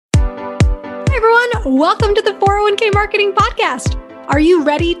Welcome to the 401k Marketing Podcast. Are you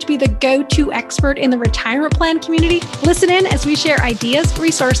ready to be the go-to expert in the retirement plan community? Listen in as we share ideas,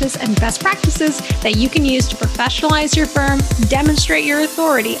 resources, and best practices that you can use to professionalize your firm, demonstrate your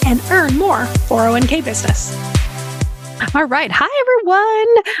authority, and earn more 401k business. All right. Hi,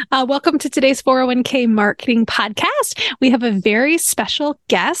 everyone. Welcome to today's 401k Marketing Podcast. We have a very special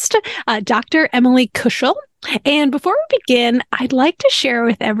guest, Dr. Emily Koochel. And before we begin, I'd like to share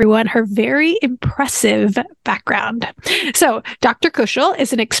with everyone her very impressive background. So, Dr. Koochel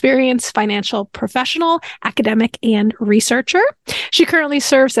is an experienced financial professional, academic, and researcher. She currently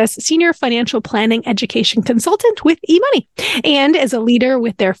serves as Senior Financial Planning Education Consultant with eMoney and is a leader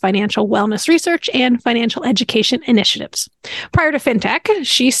with their financial wellness research and financial education initiatives. Prior to FinTech,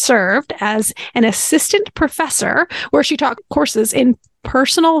 she served as an assistant professor where she taught courses in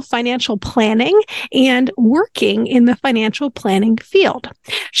personal financial planning and working in the financial planning field.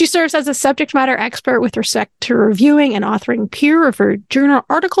 She serves as a subject matter expert with respect to reviewing and authoring peer-reviewed journal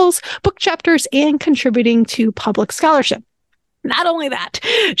articles, book chapters, and contributing to public scholarship. Not only that,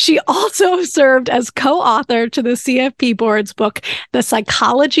 she also served as co-author to the CFP board's book, The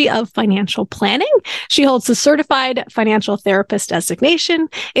Psychology of Financial Planning. She holds the Certified Financial Therapist designation,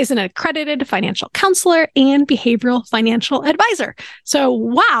 is an accredited financial counselor, and behavioral financial advisor. So,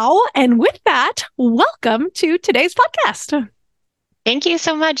 wow. And with that, welcome to today's podcast. Thank you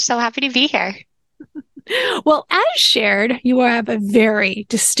so much. So happy to be here. Well, as shared, you have a very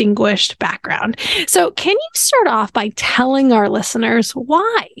distinguished background. So can you start off by telling our listeners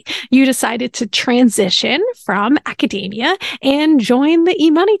why you decided to transition from academia and join the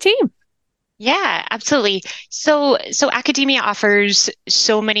eMoney team? Yeah, absolutely. So academia offers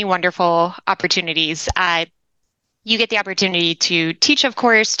so many wonderful opportunities. You get the opportunity to teach, of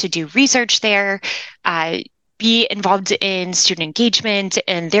course, to do research there, be involved in student engagement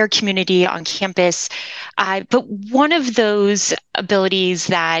and their community on campus. But one of those abilities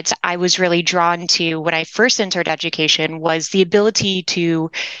that I was really drawn to when I first entered education was the ability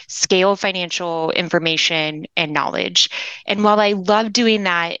to scale financial information and knowledge. And while I love doing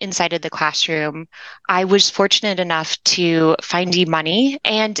that inside of the classroom, I was fortunate enough to find eMoney,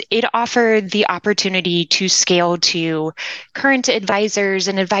 and it offered the opportunity to scale to current advisors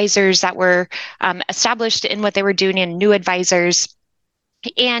and advisors that were established in what they were doing and new advisors.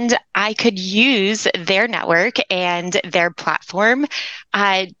 And I could use their network and their platform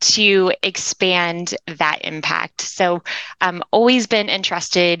to expand that impact. So I've always been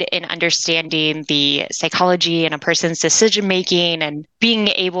interested in understanding the psychology in a person's decision-making and being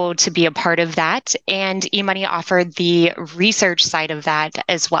able to be a part of that. And eMoney offered the research side of that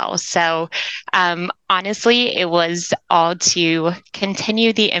as well. So honestly, it was all to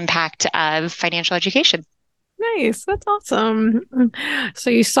continue the impact of financial education. Nice. That's awesome.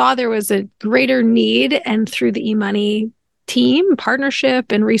 So you saw there was a greater need, and through the eMoney team,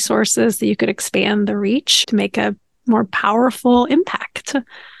 partnership, and resources that you could expand the reach to make a more powerful impact.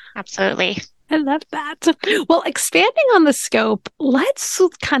 Absolutely. I love that. Well, expanding on the scope, let's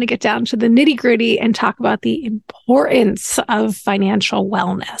kind of get down to the nitty-gritty and talk about the importance of financial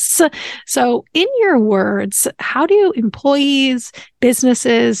wellness. So in your words, how do employees,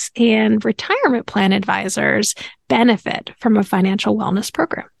 businesses, and retirement plan advisors benefit from a financial wellness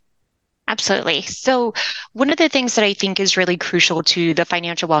program? Absolutely. So one of the things that I think is really crucial to the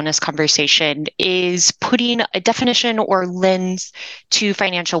financial wellness conversation is putting a definition or lens to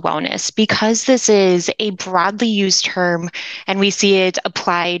financial wellness, because this is a broadly used term and we see it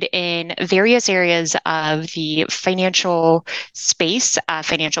applied in various areas of the financial space,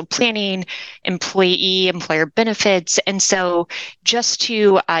 financial planning, employer benefits. And so just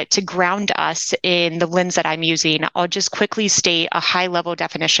to ground us in the lens that I'm using, I'll just quickly state a high level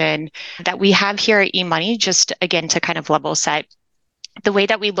definition that we have here at eMoney, just again to kind of level set. The way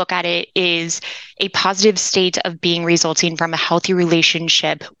that we look at it is a positive state of being resulting from a healthy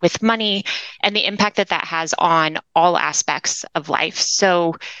relationship with money and the impact that that has on all aspects of life.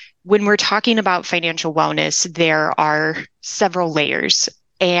 So when we're talking about financial wellness, there are several layers,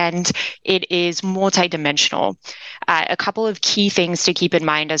 and it is multidimensional. A couple of key things to keep in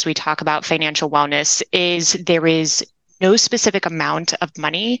mind as we talk about financial wellness is there is no specific amount of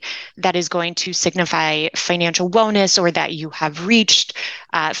money that is going to signify financial wellness or that you have reached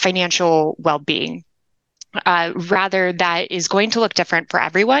financial well-being. rather that is going to look different for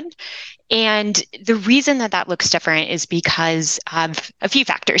everyone. And the reason that that looks different is because of a few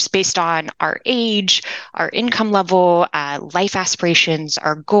factors based on our age, our income level, life aspirations,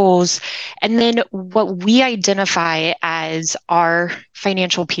 our goals, and then what we identify as our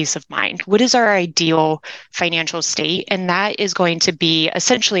financial peace of mind. What is our ideal financial state? And that is going to be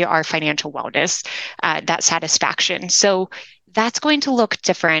essentially our financial wellness, that satisfaction. So that's going to look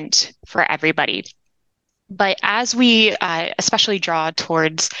different for everybody. But as we especially draw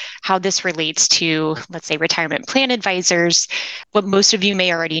towards how this relates to, let's say, retirement plan advisors, what most of you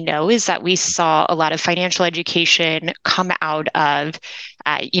may already know is that we saw a lot of financial education come out of,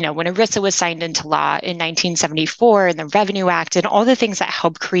 when ERISA was signed into law in 1974 and the Revenue Act and all the things that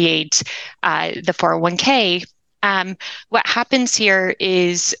helped create the 401k. What happens here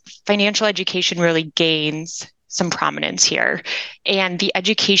is financial education really gains some prominence here. And the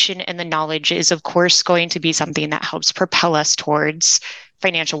education and the knowledge is, of course, going to be something that helps propel us towards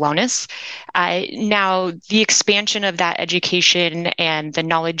financial wellness. Now, the expansion of that education and the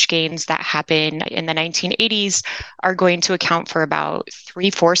knowledge gains that happen in the 1980s are going to account for about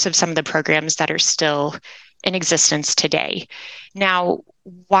 3/4 of some of the programs that are still in existence today. Now,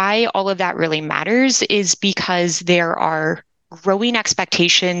 why all of that really matters is because there are growing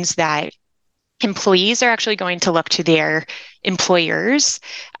expectations that employees are actually going to look to their employers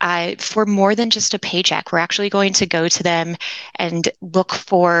for more than just a paycheck. We're actually going to go to them and look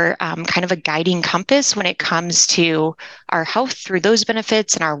for kind of a guiding compass when it comes to our health through those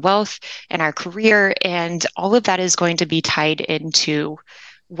benefits and our wealth and our career. And all of that is going to be tied into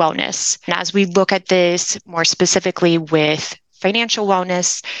wellness. And as we look at this more specifically with financial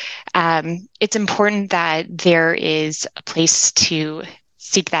wellness, it's important that there is a place to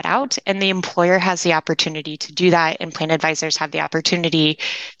seek that out. And the employer has the opportunity to do that. And plan advisors have the opportunity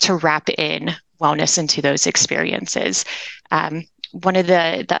to wrap in wellness into those experiences. One of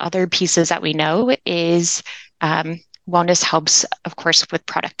the other pieces that we know is wellness helps, of course, with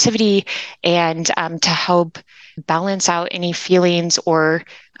productivity and to help balance out any feelings or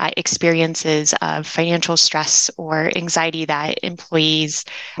experiences of financial stress or anxiety that employees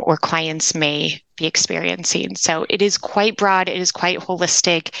or clients may be experiencing. So it is quite broad, it is quite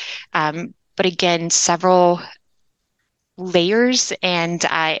holistic, but again, several layers and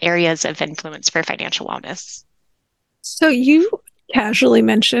areas of influence for financial wellness. So you casually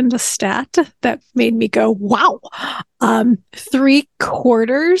mentioned a stat that made me go, wow.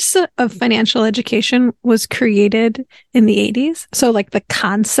 3/4 of financial education was created in the 80s. So like the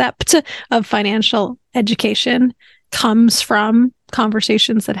concept of financial education comes from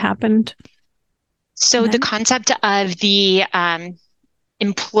conversations that happened. So the concept of the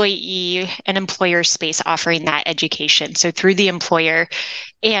employee and employer space offering that education. So through the employer.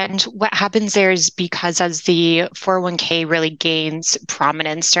 And what happens there is because as the 401k really gains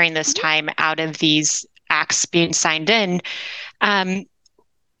prominence during this time out of these acts being signed in,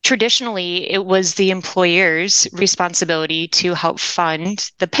 traditionally, it was the employer's responsibility to help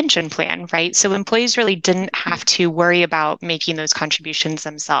fund the pension plan, right? So employees really didn't have to worry about making those contributions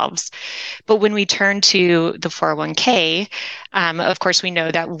themselves. But when we turn to the 401k, of course, we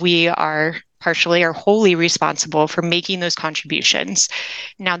know that we are partially or wholly responsible for making those contributions.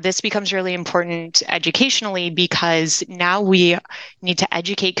 Now, this becomes really important educationally because now we need to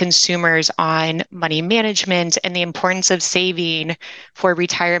educate consumers on money management and the importance of saving for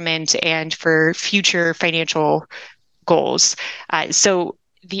retirement and for future financial goals. So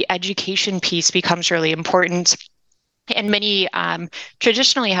the education piece becomes really important. And many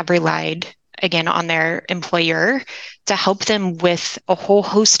traditionally have relied again on their employer to help them with a whole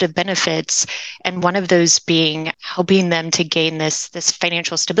host of benefits, and one of those being helping them to gain this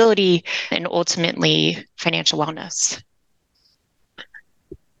financial stability and ultimately financial wellness.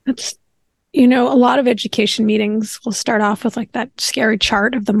 That's, a lot of education meetings will start off with like that scary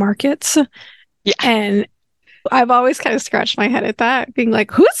chart of the markets. Yeah. And I've always kind of scratched my head at that, being like,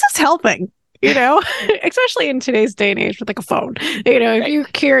 who's this helping? Especially in today's day and age with like a phone. If you're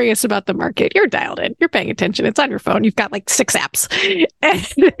curious about the market, you're dialed in, you're paying attention. It's on your phone. You've got like 6 apps. And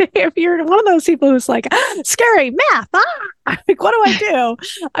if you're one of those people who's like, scary math, like, what do I do?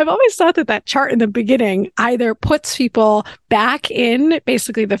 I've always thought that chart in the beginning either puts people back in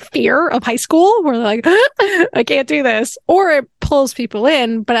basically the fear of high school where they're like, I can't do this, or it pulls people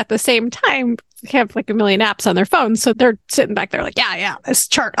in, but at the same time, have like a million apps on their phones, so they're sitting back there like, yeah, this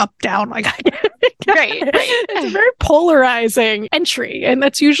chart up, down, like, right. It's a very polarizing entry, and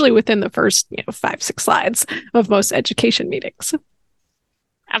that's usually within the first 5-6 slides of most education meetings.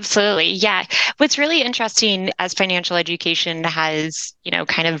 Absolutely, yeah. What's really interesting as financial education has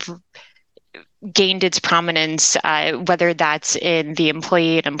kind of gained its prominence, whether that's in the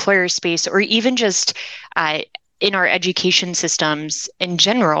employee and employer space or even just in our education systems in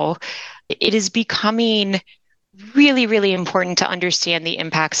general, it is becoming really, really important to understand the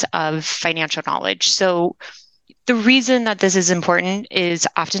impacts of financial knowledge. So the reason that this is important is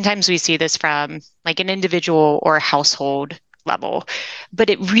oftentimes we see this from like an individual or household level, but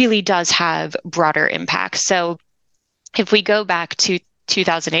it really does have broader impacts. So if we go back to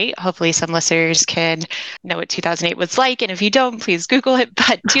 2008, hopefully some listeners can know what 2008 was like. And if you don't, please Google it.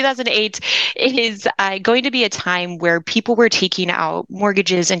 But 2008 is going to be a time where people were taking out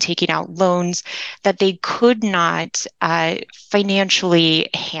mortgages and taking out loans that they could not financially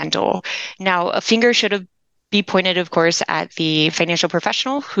handle. Now, a finger should have be pointed, of course, at the financial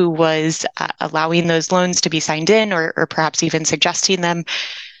professional who was allowing those loans to be signed in or perhaps even suggesting them.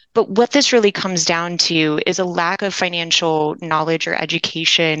 But what this really comes down to is a lack of financial knowledge or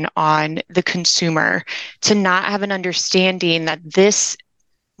education on the consumer to not have an understanding that this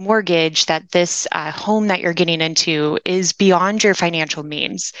mortgage, that this home that you're getting into is beyond your financial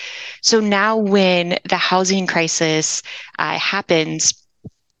means. So now when the housing crisis happens,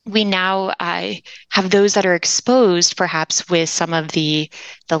 we now have those that are exposed perhaps with some of the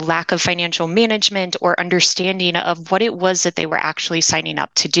lack of financial management or understanding of what it was that they were actually signing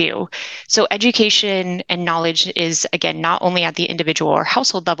up to do. So education and knowledge is, again, not only at the individual or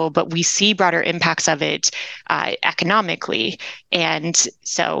household level, but we see broader impacts of it economically. And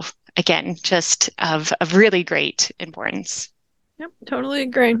so, again, just of really great importance. Yep, totally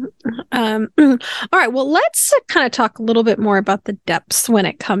agree. All right, well, let's kind of talk a little bit more about the depths when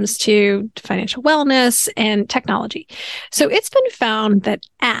it comes to financial wellness and technology. So it's been found that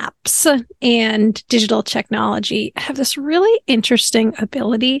apps and digital technology have this really interesting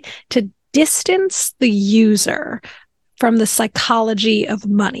ability to distance the user from the psychology of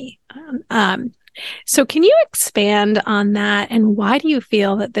money. So can you expand on that? And why do you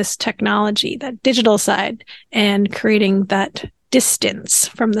feel that this technology, that digital side, and creating that distance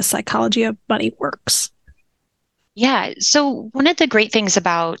from the psychology of money works? Yeah. So one of the great things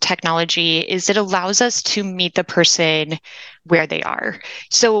about technology is it allows us to meet the person where they are.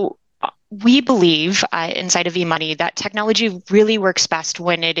 So we believe inside of eMoney that technology really works best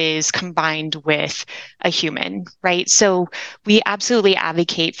when it is combined with a human, right? So we absolutely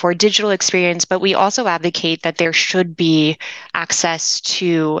advocate for digital experience, but we also advocate that there should be access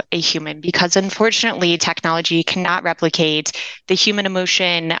to a human because unfortunately technology cannot replicate the human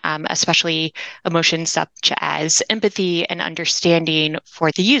emotion, especially emotions such as empathy and understanding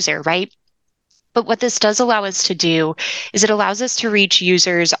for the user, right? But what this does allow us to do is it allows us to reach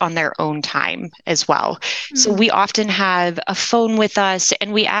users on their own time as well. Mm-hmm. So we often have a phone with us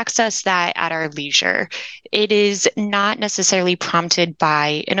and we access that at our leisure. It is not necessarily prompted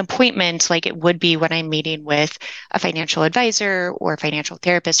by an appointment like it would be when I'm meeting with a financial advisor or financial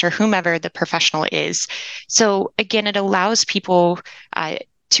therapist or whomever the professional is. So again, it allows people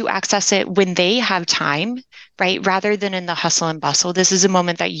to access it when they have time, right? Rather than in the hustle and bustle. This is a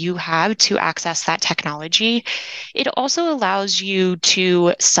moment that you have to access that technology. It also allows you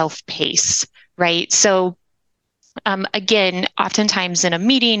to self-pace, right? So again, oftentimes in a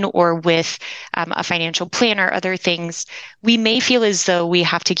meeting or with a financial plan or other things, we may feel as though we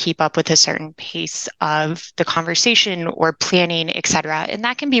have to keep up with a certain pace of the conversation or planning, et cetera. And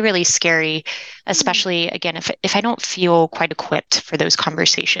that can be really scary, especially, again, if I don't feel quite equipped for those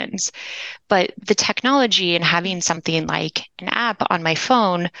conversations. But the technology and having something like an app on my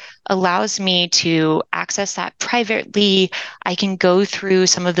phone allows me to access that privately. I can go through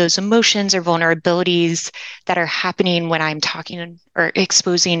some of those emotions or vulnerabilities that are happening when I'm talking or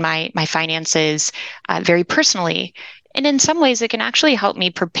exposing my finances very personally. And in some ways, it can actually help me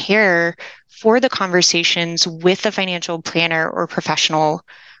prepare for the conversations with a financial planner or professional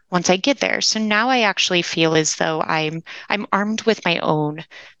once I get there. So now I actually feel as though I'm armed with my own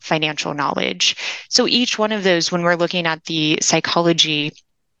financial knowledge. So each one of those, when we're looking at the psychology,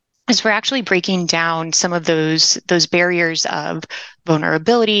 is we're actually breaking down some of those barriers of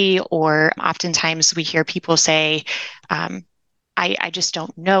vulnerability, or oftentimes we hear people say, I just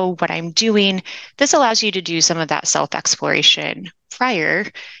don't know what I'm doing. This allows you to do some of that self-exploration prior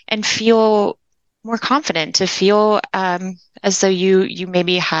and feel more confident, to feel as though you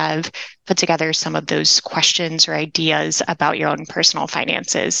maybe have put together some of those questions or ideas about your own personal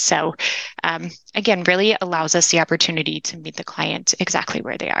finances. So again, really allows us the opportunity to meet the client exactly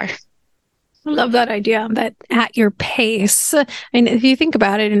where they are. I love that idea, that at your pace. I mean, if you think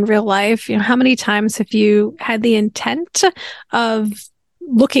about it in real life, how many times have you had the intent of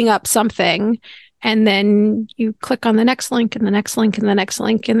looking up something And then you click on the next link and the next link and the next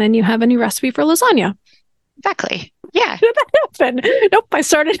link, and then you have a new recipe for lasagna. Exactly. Yeah. Did that happen? Nope. I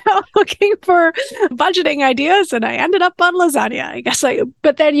started out looking for budgeting ideas and I ended up on lasagna.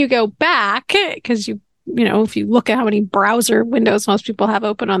 But then you go back because if you look at how many browser windows most people have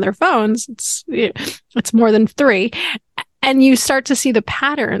open on their phones, it's more than 3. And you start to see the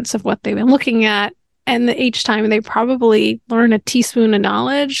patterns of what they've been looking at. And each time they probably learn a teaspoon of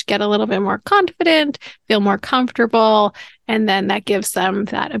knowledge, get a little bit more confident, feel more comfortable. And then that gives them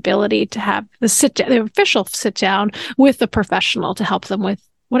that ability to have the official sit down with the professional to help them with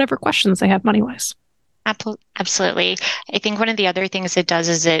whatever questions they have money-wise. Absolutely. I think one of the other things it does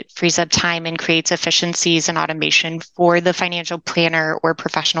is it frees up time and creates efficiencies and automation for the financial planner or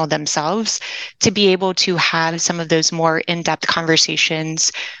professional themselves to be able to have some of those more in-depth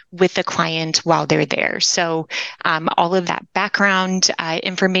conversations with the client while they're there. So all of that background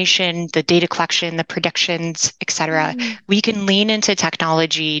information, the data collection, the predictions, et cetera, we can lean into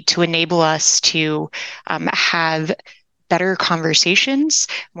technology to enable us to have better conversations,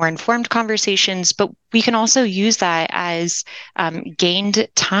 more informed conversations, but we can also use that as gained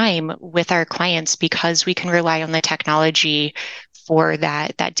time with our clients because we can rely on the technology for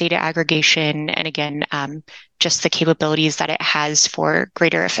that data aggregation and again, just the capabilities that it has for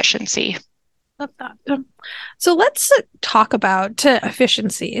greater efficiency. Love that. So let's talk about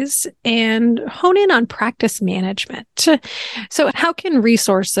efficiencies and hone in on practice management. So how can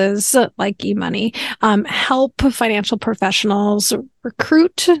resources like eMoney help financial professionals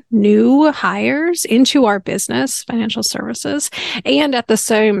recruit new hires into our business, financial services, and at the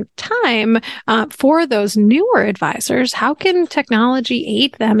same time, for those newer advisors, how can technology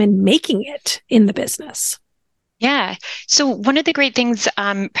aid them in making it in the business? Yeah. So one of the great things,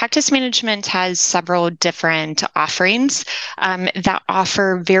 practice management has several different offerings that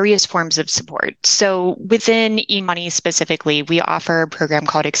offer various forms of support. So within eMoney specifically, we offer a program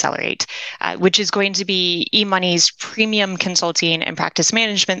called Accelerate, which is going to be eMoney's premium consulting and practice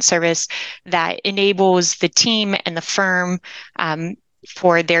management service that enables the team and the firm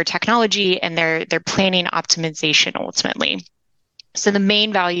for their technology and their planning optimization ultimately. So the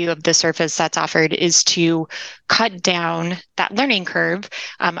main value of the service that's offered is to cut down that learning curve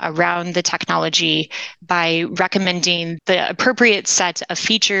around the technology by recommending the appropriate set of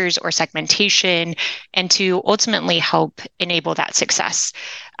features or segmentation and to ultimately help enable that success.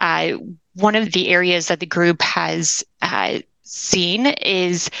 One of the areas that the group has seen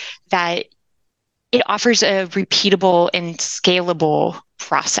is that it offers a repeatable and scalable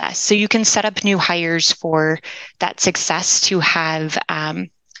process. So you can set up new hires for that success to have a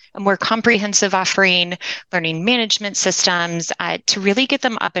more comprehensive offering, learning management systems, to really get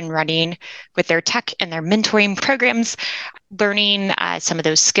them up and running with their tech and their mentoring programs, learning some of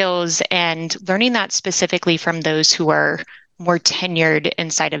those skills and learning that specifically from those who are more tenured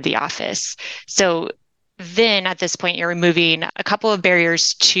inside of the office. So then at this point, you're removing a couple of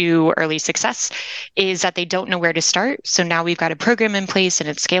barriers to early success is that they don't know where to start. So now we've got a program in place and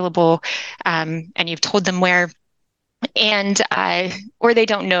it's scalable, and you've told them where, and or they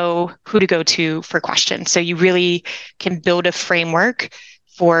don't know who to go to for questions. So you really can build a framework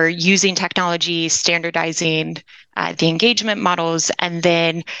for using technology, standardizing the engagement models, and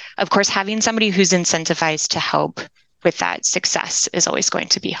then, of course, having somebody who's incentivized to help with that success is always going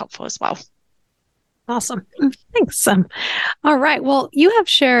to be helpful as well. Awesome. Thanks. All right. Well, you have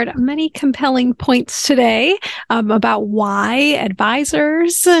shared many compelling points today about why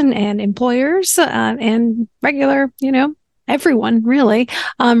advisors and employers and regular, everyone really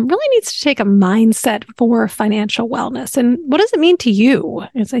needs to take a mindset for financial wellness. And what does it mean to you?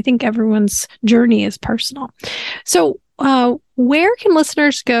 Because I think everyone's journey is personal. So where can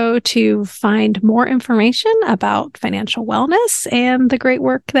listeners go to find more information about financial wellness and the great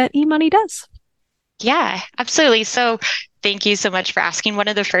work that eMoney does? Yeah, absolutely. So thank you so much for asking. One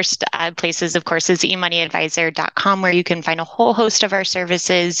of the first places, of course, is emoneyadvisor.com, where you can find a whole host of our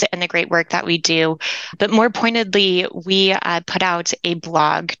services and the great work that we do. But more pointedly, we put out a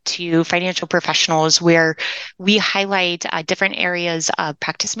blog to financial professionals where we highlight different areas of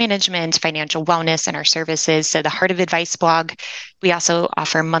practice management, financial wellness, and our services. So the Heart of Advice blog. We also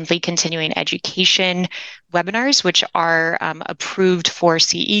offer monthly continuing education webinars, which are approved for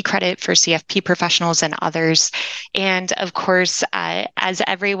CE credit for CFP professionals and others. And of course, as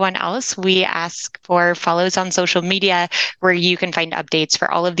everyone else, we ask for follows on social media where you can find updates for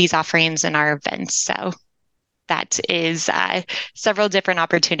all of these offerings and our events. So that is several different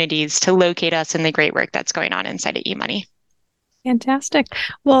opportunities to locate us and the great work that's going on inside of eMoney. Fantastic.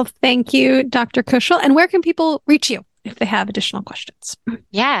 Well, thank you, Dr. Koochel. And where can people reach you? if they have additional questions.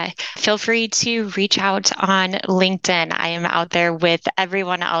 Yeah, feel free to reach out on LinkedIn. I am out there with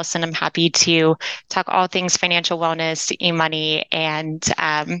everyone else, and I'm happy to talk all things financial wellness, e-money, and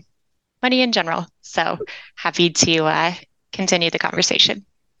money in general. So happy to continue the conversation.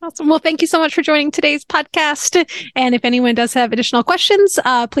 Awesome. Well, thank you so much for joining today's podcast. And if anyone does have additional questions,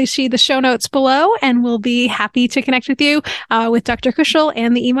 please see the show notes below, and we'll be happy to connect with you with Dr. Koochel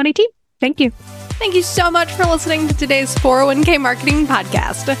and the eMoney team. Thank you. Thank you so much for listening to today's 401k Marketing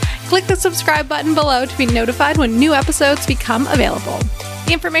Podcast. Click the subscribe button below to be notified when new episodes become available.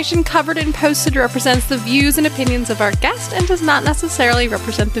 The information covered and posted represents the views and opinions of our guest and does not necessarily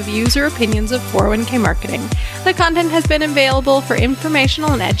represent the views or opinions of 401k Marketing. The content has been available for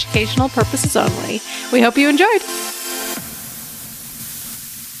informational and educational purposes only. We hope you enjoyed.